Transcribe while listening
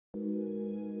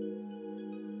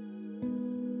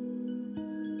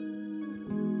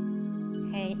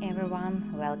everyone,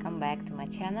 welcome back to my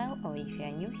channel, or if you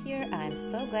are new here, I'm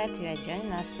so glad you are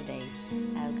joining us today.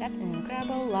 I've got an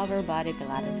incredible lower body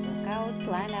Pilates workout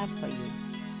lined up for you.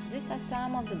 These are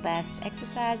some of the best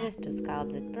exercises to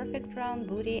sculpt that perfect round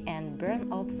booty and burn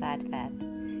off side fat.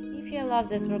 If you love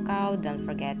this workout, don't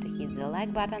forget to hit the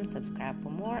like button, subscribe for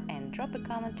more, and drop a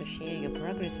comment to share your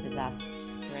progress with us.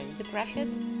 Ready to crush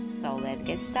it? So let's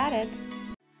get started!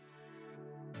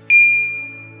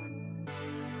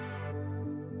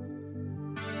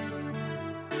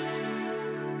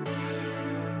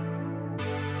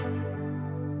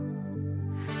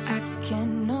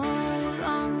 Can no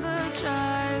longer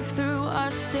drive through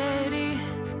our city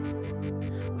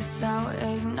without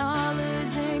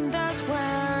acknowledging that's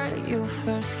where you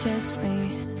first kissed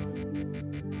me.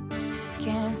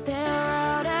 Can't stare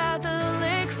out at the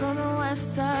lake from a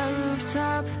west side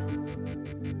rooftop.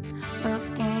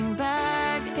 Looking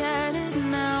back at it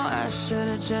now, I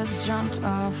should've just jumped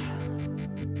off.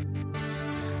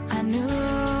 I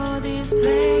knew these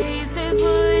places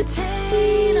would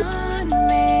taint on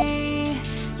me,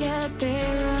 yet they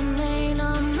remain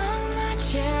among my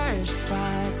cherished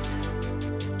spots.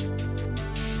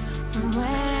 From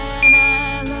when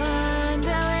I learned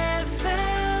how it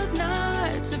felt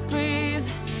not to breathe,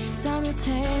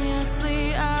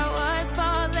 simultaneously I was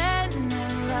falling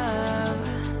in love.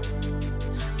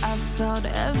 I felt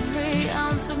every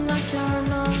ounce of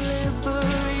nocturnal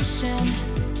liberation.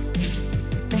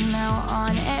 Been now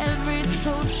on every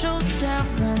social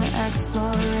tavern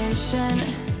exploration.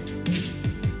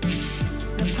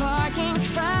 The parking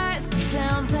spots, the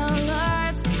downtown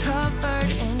lights covered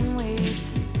in weeds.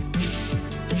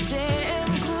 The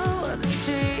dim glow of the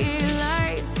street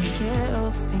lights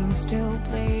still seems to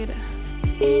bleed.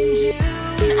 In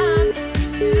June, I'm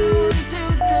immune to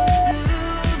the flu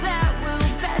that will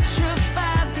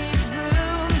petrify these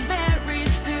rooms very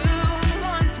soon.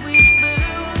 Once we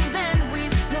bloom, then we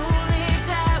slowly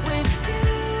die with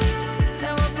fumes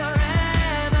that will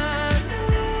forever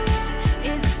bloom.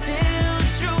 Is it still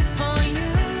true for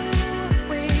you?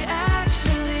 Wait,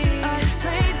 actually, are these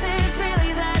places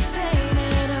really that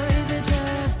tainted, or is it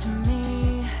just me?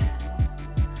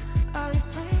 Are these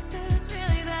places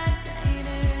really that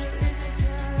tainted, or is it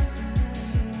just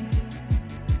me?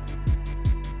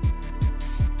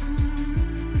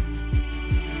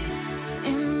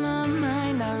 In my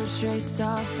mind, I retrace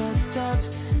our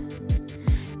footsteps.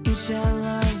 Each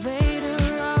elevator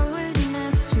a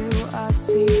witness to our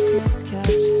secrets kept.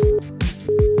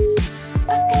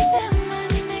 A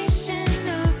contamination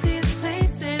of these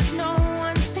places no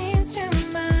one seems to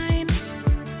mind.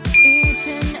 Each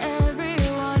and every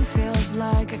one feels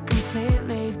like a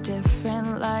completely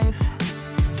different life.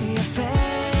 Your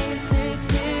faces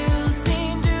still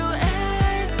seem to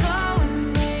echo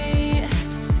in me.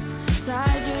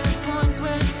 Tied to points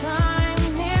where time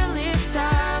nearly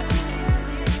stopped.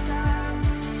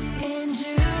 In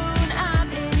June, I'm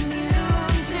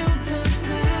immune to the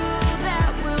flu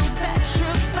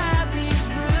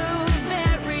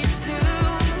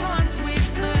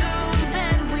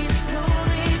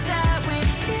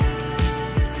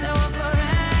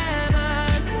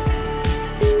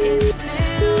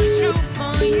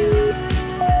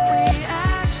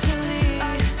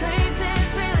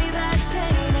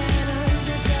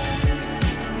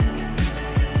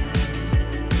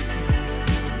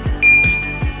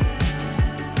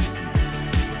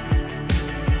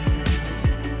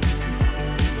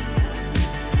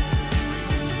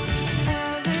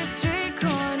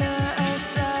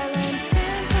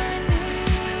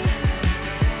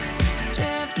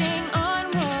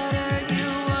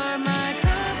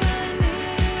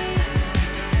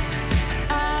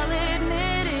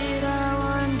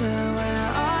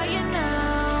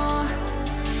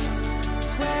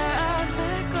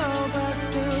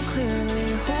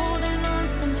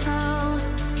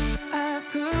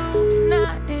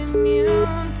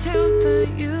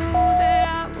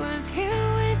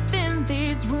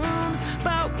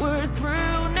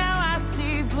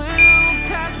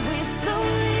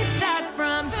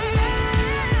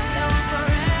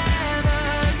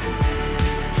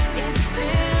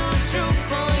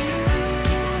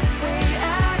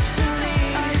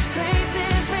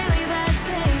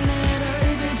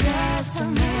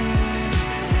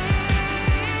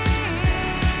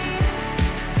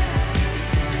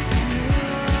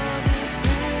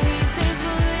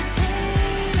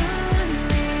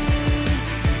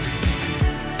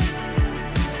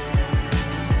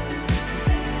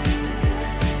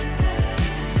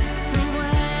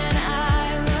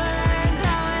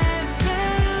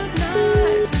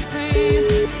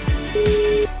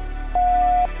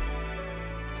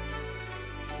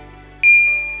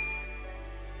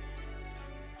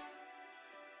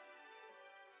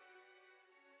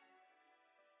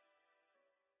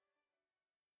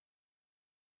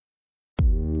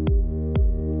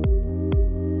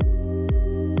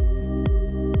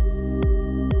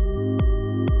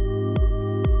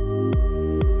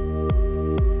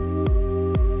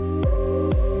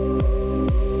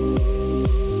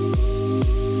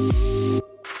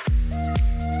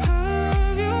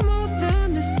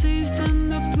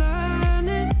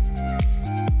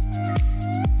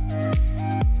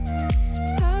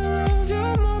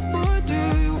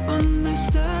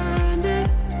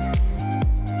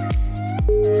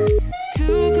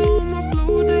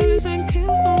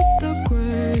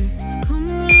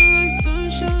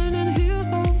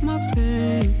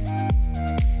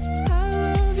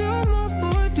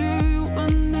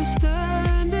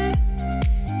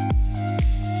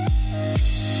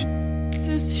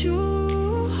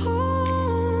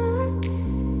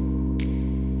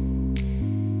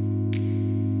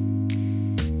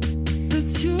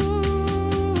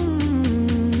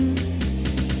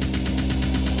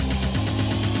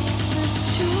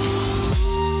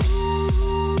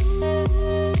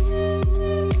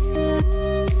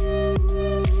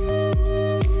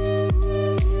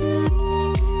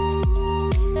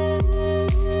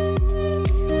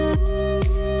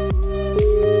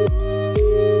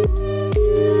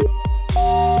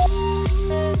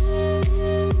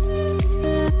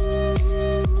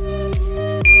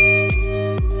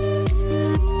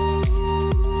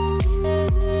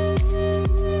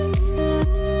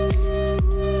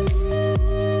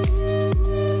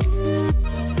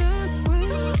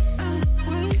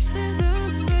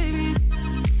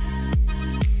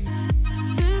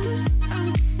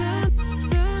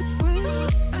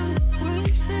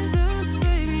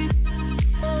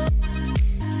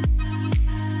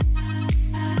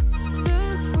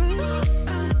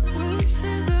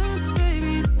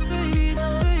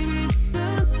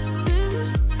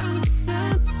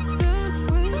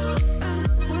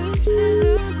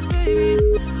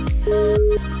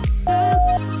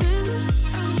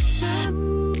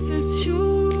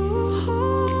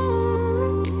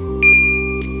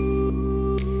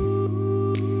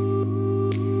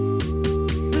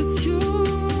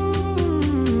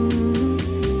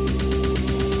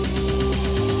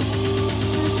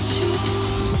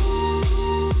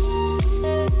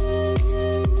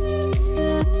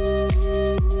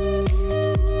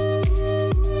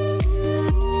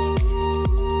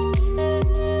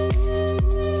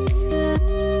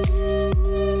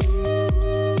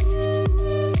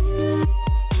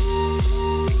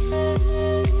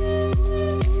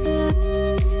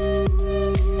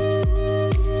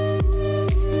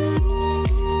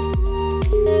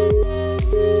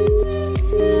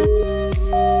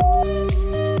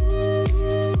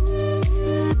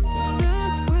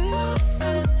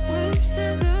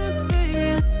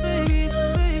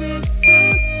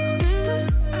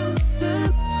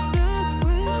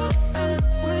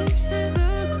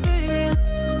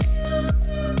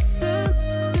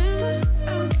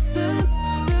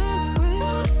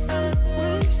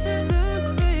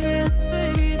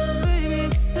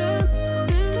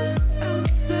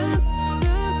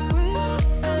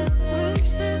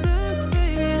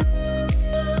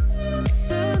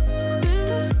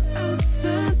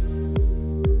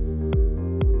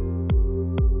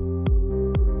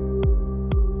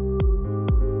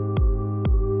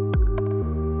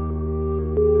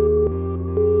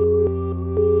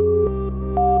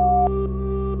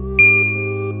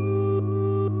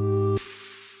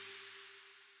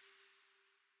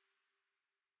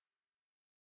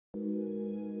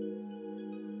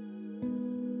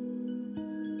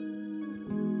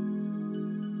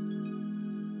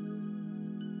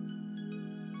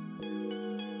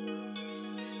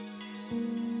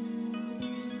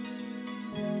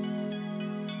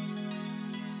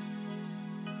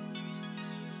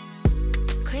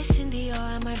Christian Dior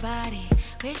on my body.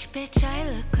 Rich bitch, I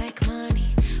look like money.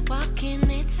 Walking,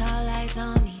 it's all eyes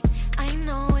on me. I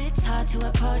know it's hard to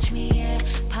approach me, yeah.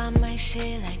 Pop my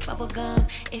shit like bubblegum.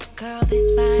 It girl,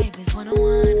 this vibe is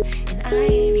 101. And I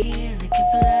ain't here looking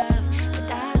for love, but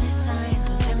dollar signs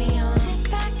gon' turn me on. Sit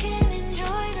back and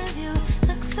enjoy the view.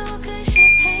 Look so good,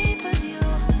 shit pay-per-view.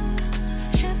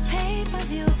 Shit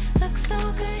pay-per-view. Look so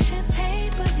good, shit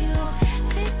pay-per-view.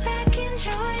 Sit back,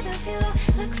 enjoy the view.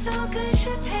 Look so good,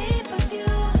 shit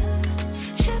pay-per-view.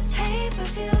 Shit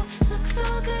pay-per-view. Look so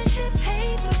good, shit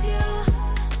pay-per-view.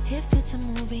 If it's a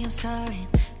movie I'm starring,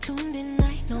 tuned in,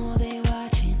 I know they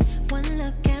watching. One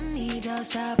look at me, jaws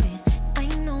dropping. I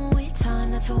know it's hard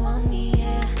not to want me,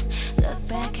 yeah. Look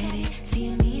back at it,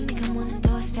 see me, make 'em wanna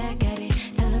throw a stack at it.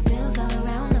 Dollar bills all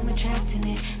around, I'm attracting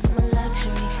it. I'm a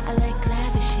luxury, I like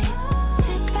lavish shit.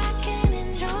 Sit back and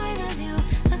enjoy the view.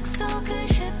 Look so good,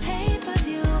 shit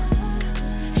pay-per-view.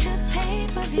 Shit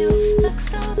pay-per-view. Look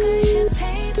so good, shit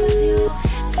pay-per-view.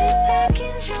 Sit back,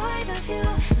 enjoy the view.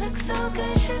 Look so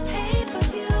good, shit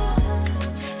pay-per-view.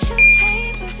 Shit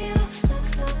pay-per-view. Look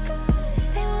so good.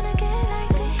 They wanna get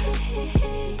like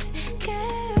this.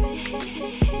 Get rich.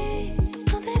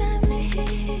 Know that I'm lit.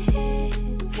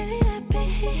 Really that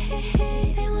big.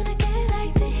 They wanna get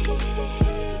like this.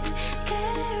 Get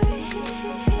rich.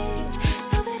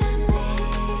 Know that I'm lit.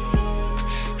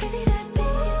 Really that big.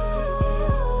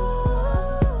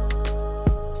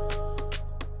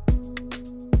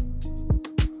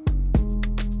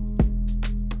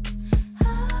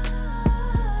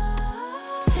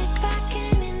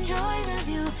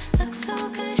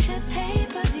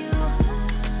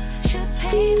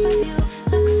 Pay-per-view,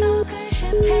 look so good,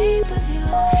 shit pay-per-view.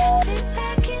 Sit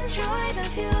back, enjoy the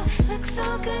view. Look so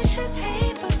good, shit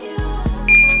pay-per-view.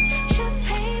 Shit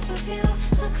pay-per-view,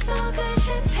 look so good,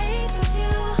 shit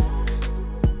pay-per-view.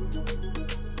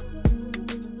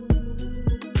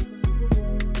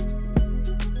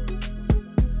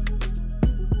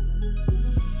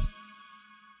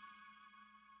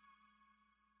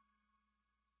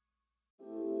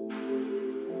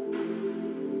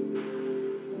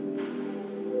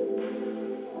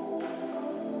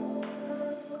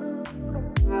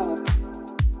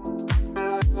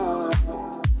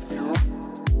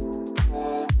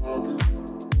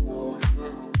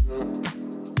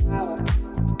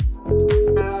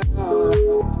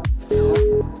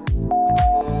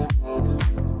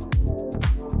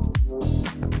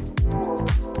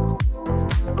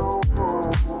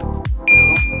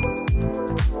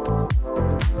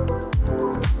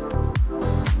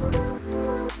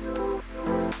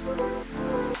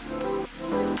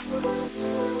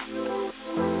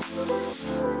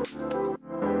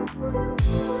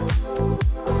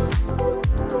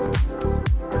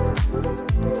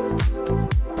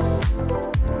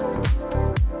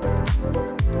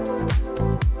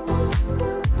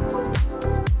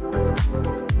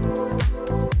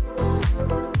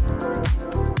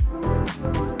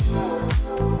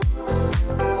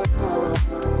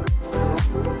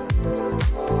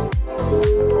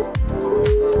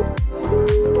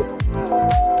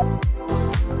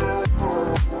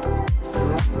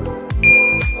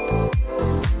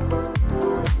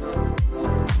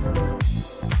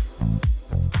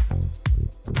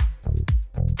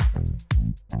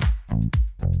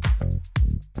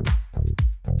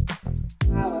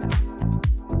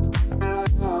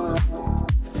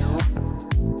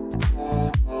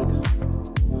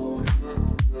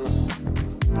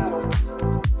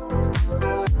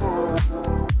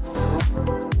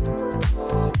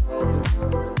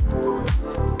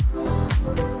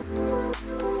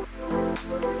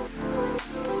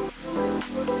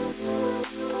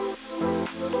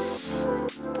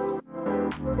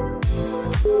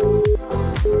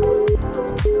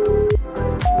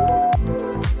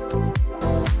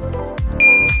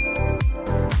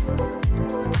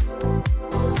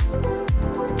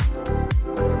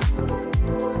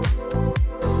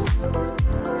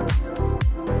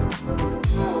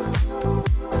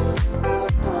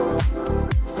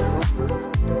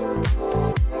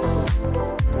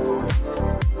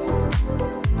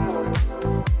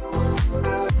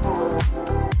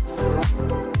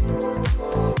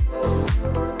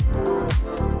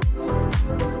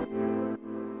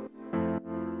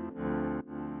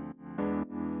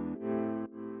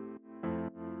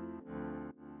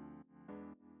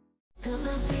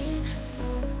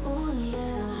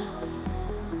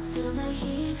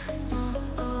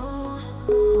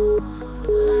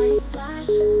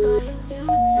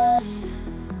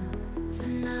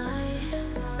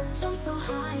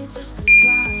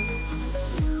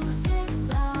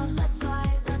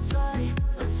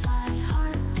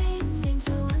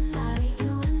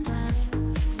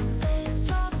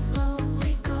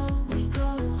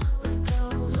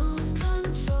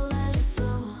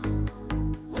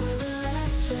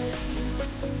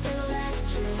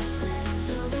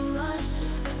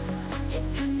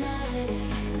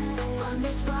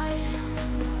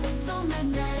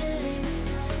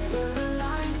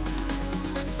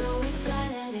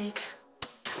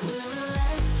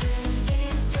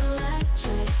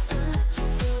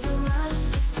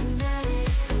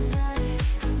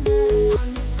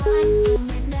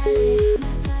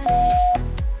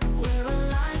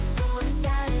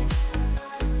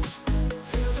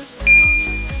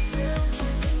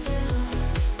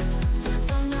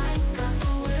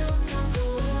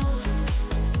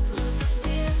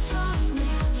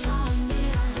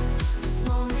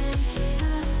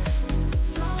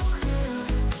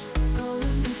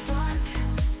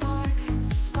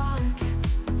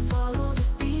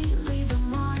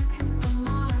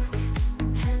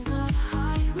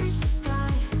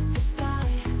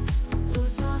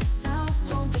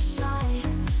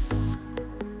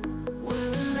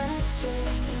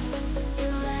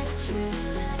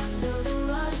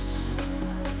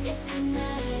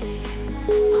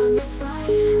 On this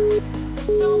ride,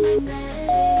 so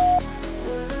magnetic.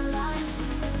 We're alive,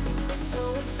 so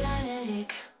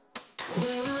ecstatic.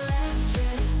 We're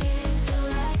electric,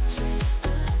 electric.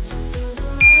 Feel the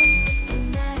rush, it's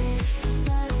kinetic.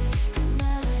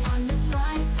 On this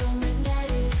ride, so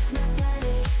magnetic.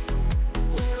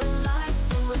 We're alive,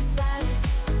 so ecstatic.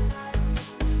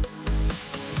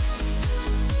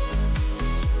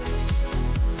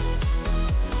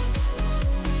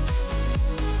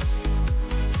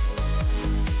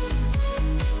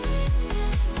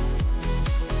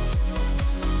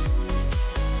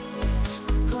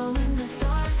 Glow in the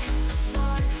dark,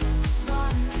 spark,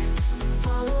 spark.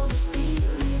 Follow the beat,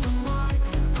 leave a mark,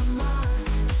 a mark.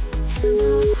 Hands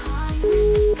up high, reach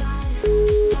the sky,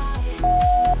 sky.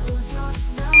 Lose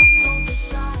yourself, don't be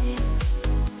shy.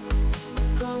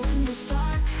 Glow in the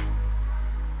dark.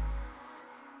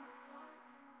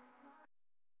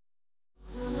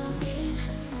 Feel the beat,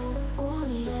 oh, oh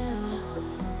yeah.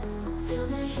 Feel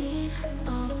the heat,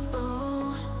 oh,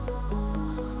 oh.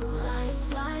 Lights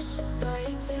flash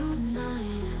bright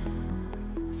tonight,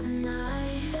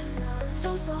 tonight.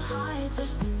 Jump so high,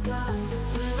 touch the sky.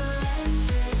 We're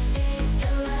electric,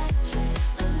 electric.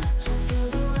 Feel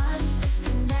the rush, it's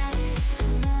kinetic.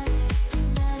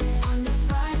 On this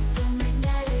ride, so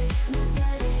magnetic.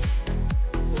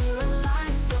 We're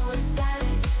alive, so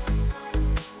ecstatic.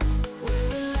 We're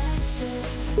electric,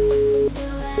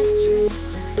 electric.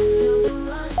 Feel the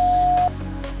rush,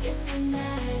 it's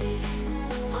kinetic.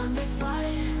 On this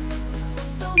ride,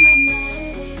 so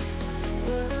magnetic.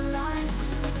 We're alive,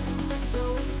 so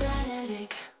ecstatic.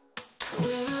 We're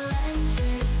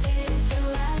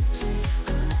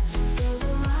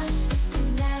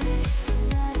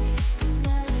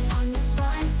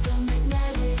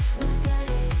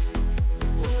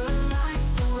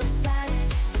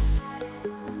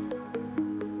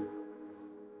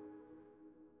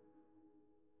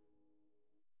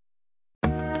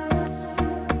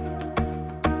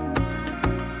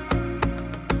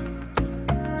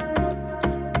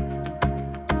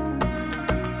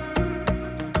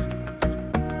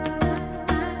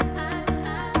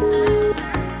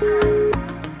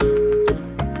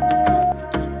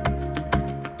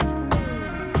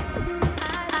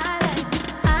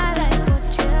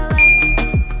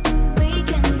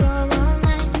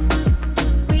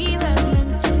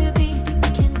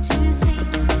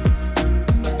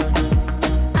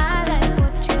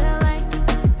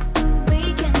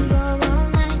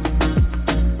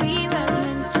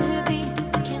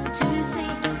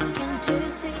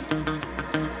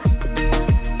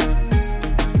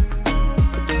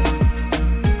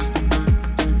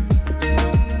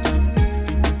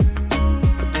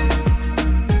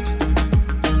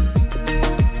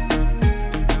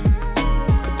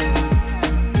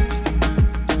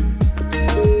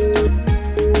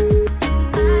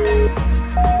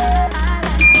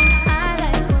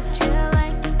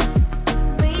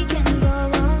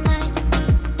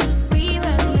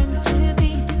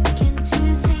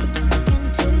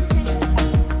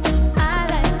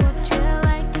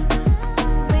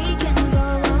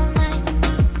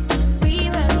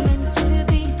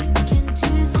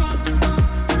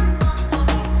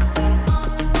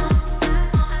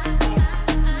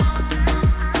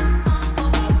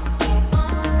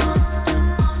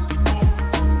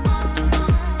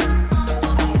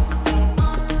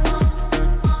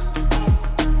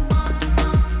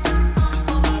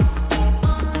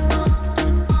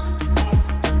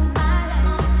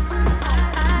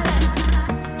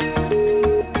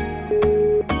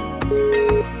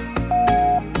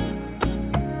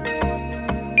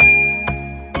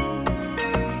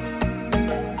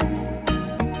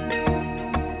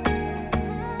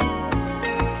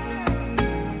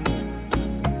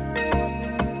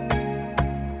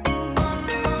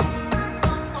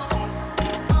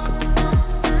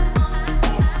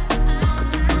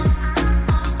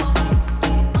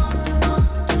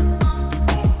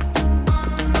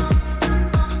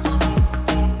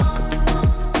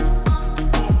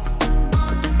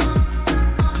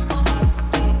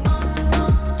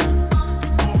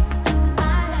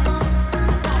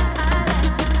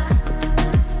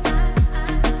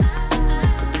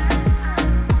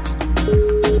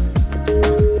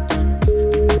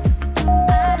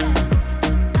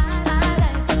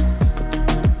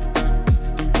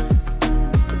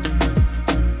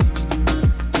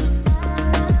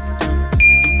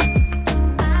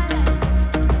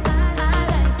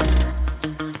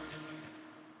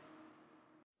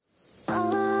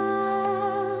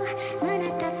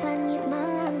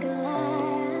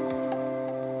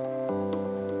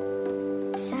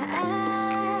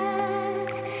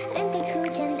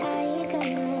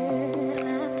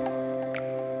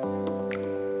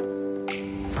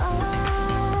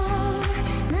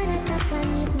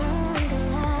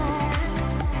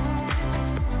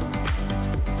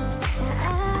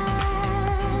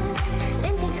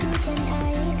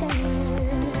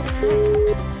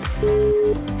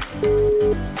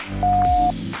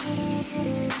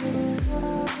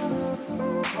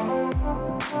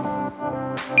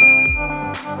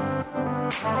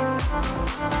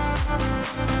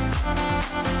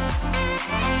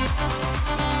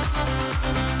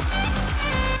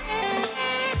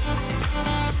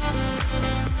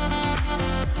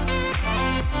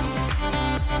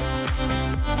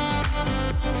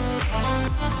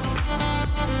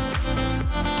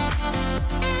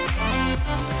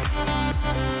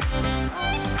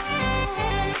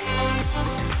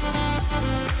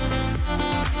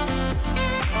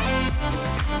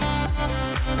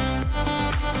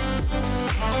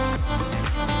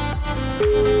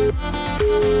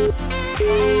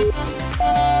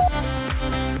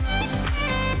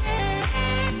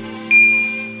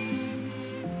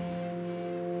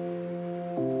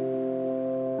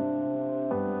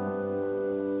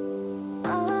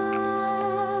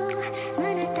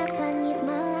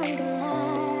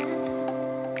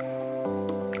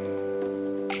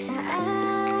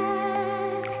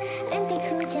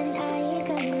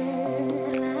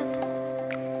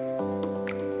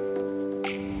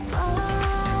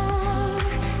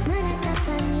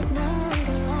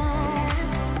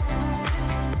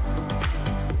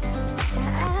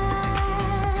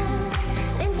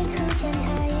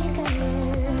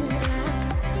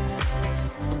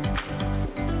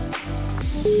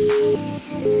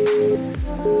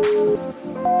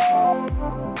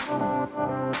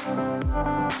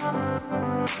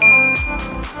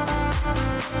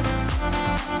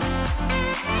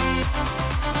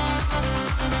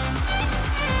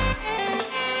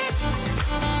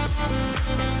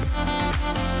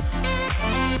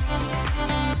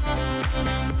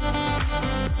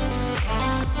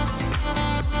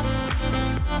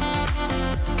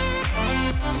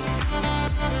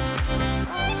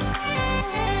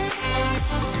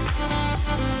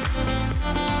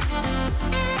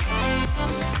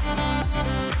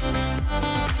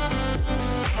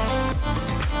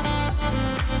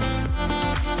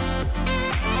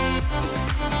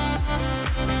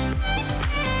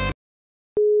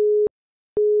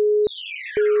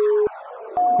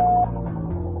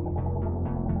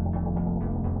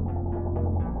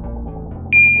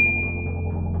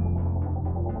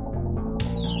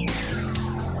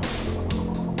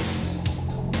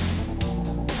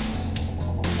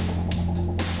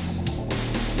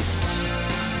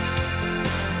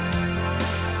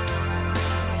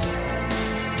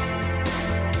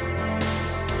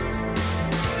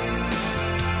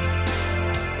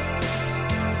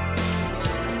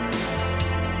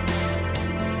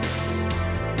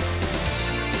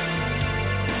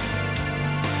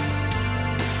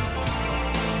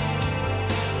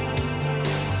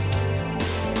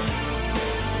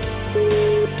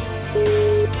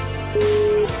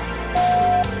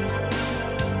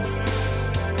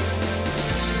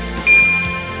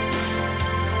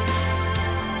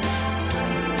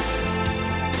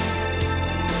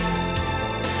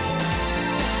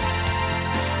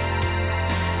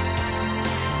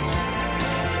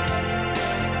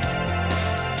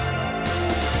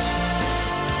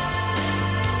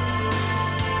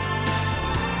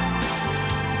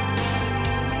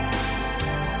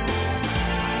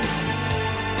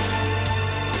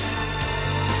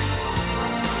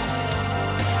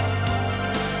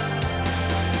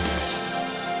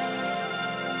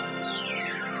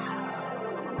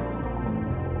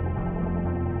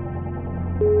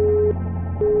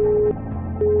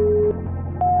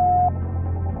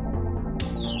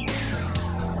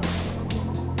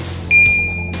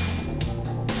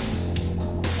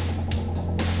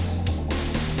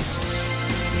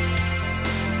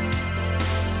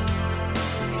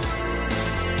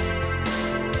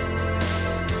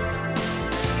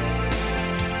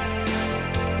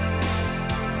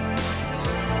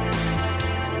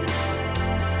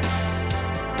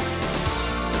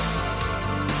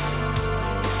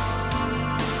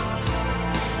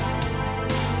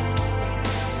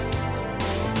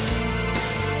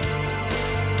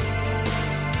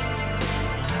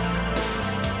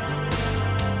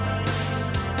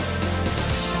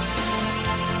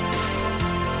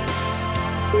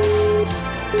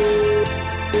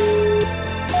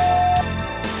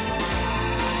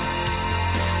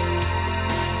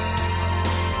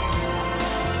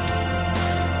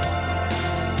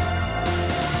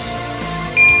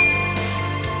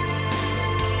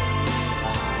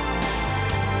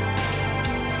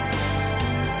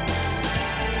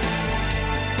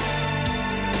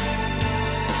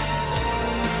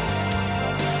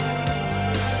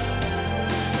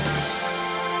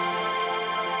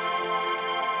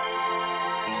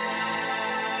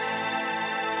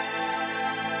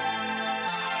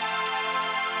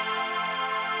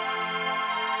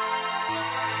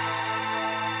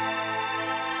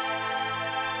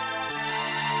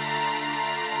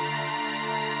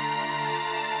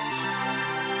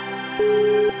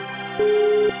you.